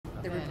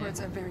The reports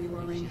are very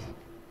worrying.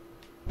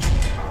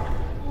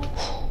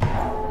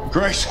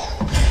 Grace!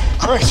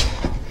 Grace!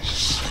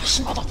 This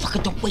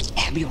motherfucker don't waste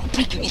Abby or I'll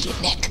break your idiot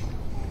neck.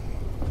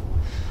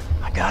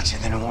 I got you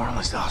in the New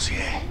Orleans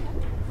dossier.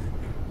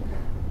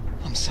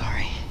 I'm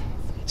sorry.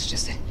 It's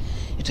just that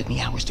it took me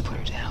hours to put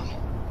her down.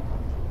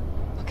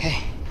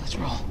 Okay, let's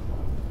roll.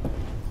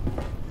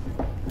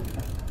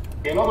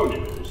 In other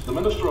news, the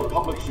Minister of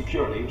Public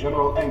Security,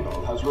 General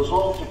Engel, has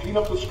resolved to clean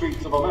up the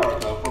streets of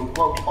America from,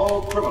 quote,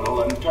 all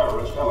criminal and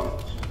terrorist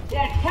elements.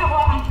 Der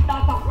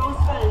Terroranschlag auf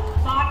Roswell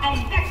war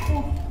ein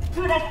Weckruf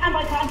für das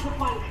amerikanische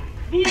Volk.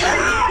 Wir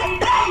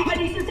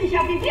bleiben nicht so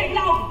sicher, wie wir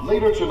glauben.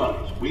 Later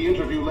tonight, we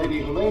interview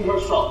Lady Helene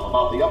herself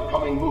about the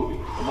upcoming movie,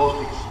 the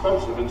most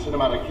expensive in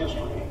cinematic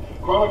history,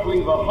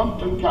 chronicling the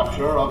hunt and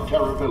capture of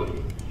Terror Billy.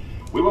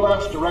 We will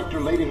ask director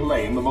Lady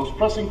Helene the most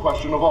pressing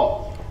question of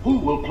all. Who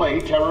will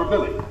play Terror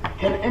Billy?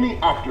 Can any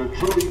actor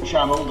truly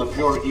channel the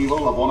pure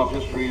evil of one of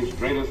history's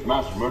greatest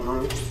mass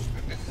murderers?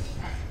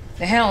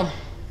 The helm.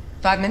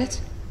 5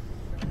 minutes?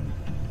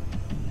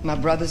 My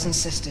brothers and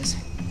sisters.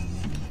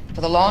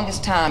 For the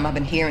longest time, I've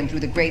been hearing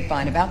through the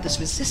grapevine about this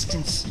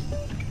resistance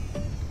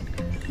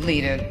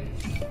leader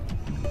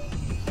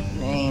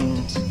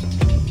named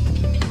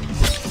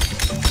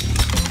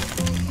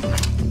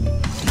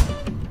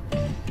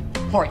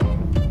Horton.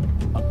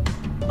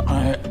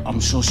 I'm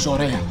so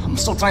sorry. I'm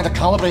still trying to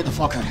calibrate the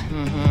fucker.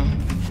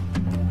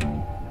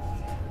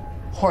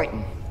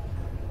 Horton.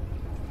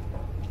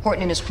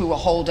 Horton and his crew are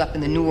holed up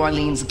in the New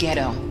Orleans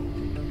ghetto.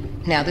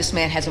 Now, this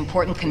man has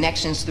important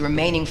connections to the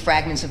remaining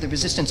fragments of the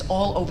resistance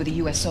all over the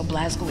U.S. So,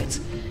 Blazko,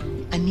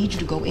 I need you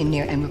to go in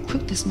there and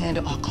recruit this man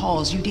to our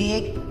cause, you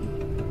dig?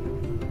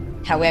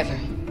 However,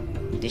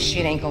 this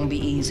shit ain't gonna be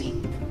easy.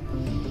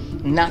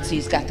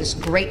 Nazis got this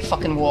great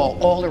fucking wall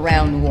all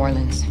around New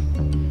Orleans.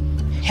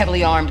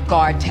 Heavily armed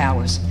guard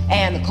towers,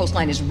 and the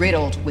coastline is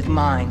riddled with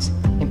mines.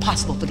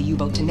 Impossible for the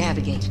U-boat to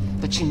navigate.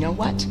 But you know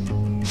what?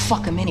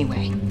 Fuck them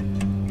anyway.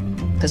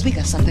 Because we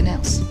got something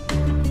else.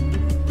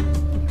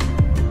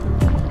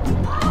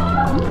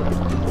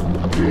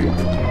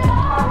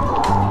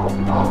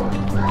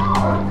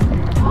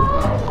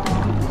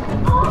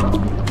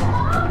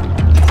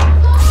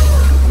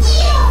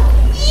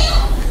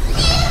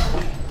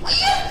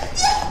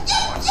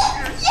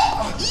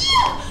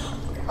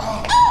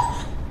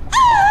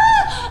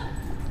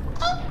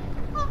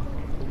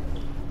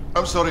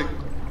 I'm sorry.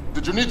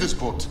 Did you need this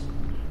boat?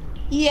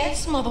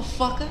 Yes,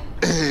 motherfucker.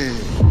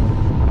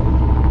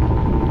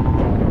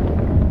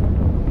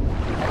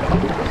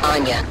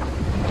 Anya,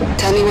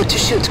 tell me what to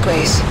shoot,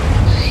 Grace.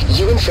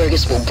 You and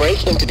Fergus will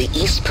break into the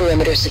East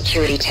Perimeter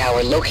Security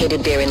Tower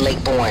located there in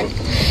Lake Bourne.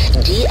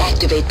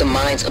 Deactivate the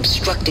mines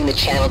obstructing the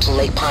channel to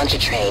Lake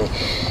Pontchartrain.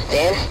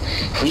 Then,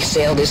 we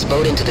sail this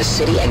boat into the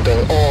city and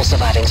bring all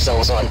surviving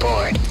souls on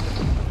board.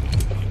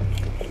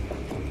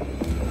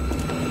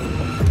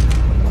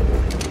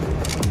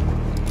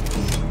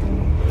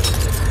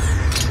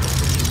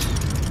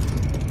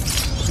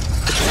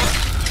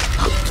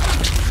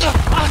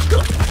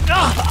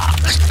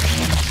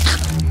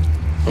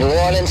 New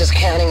Orleans is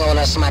counting on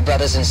us, my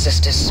brothers and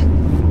sisters.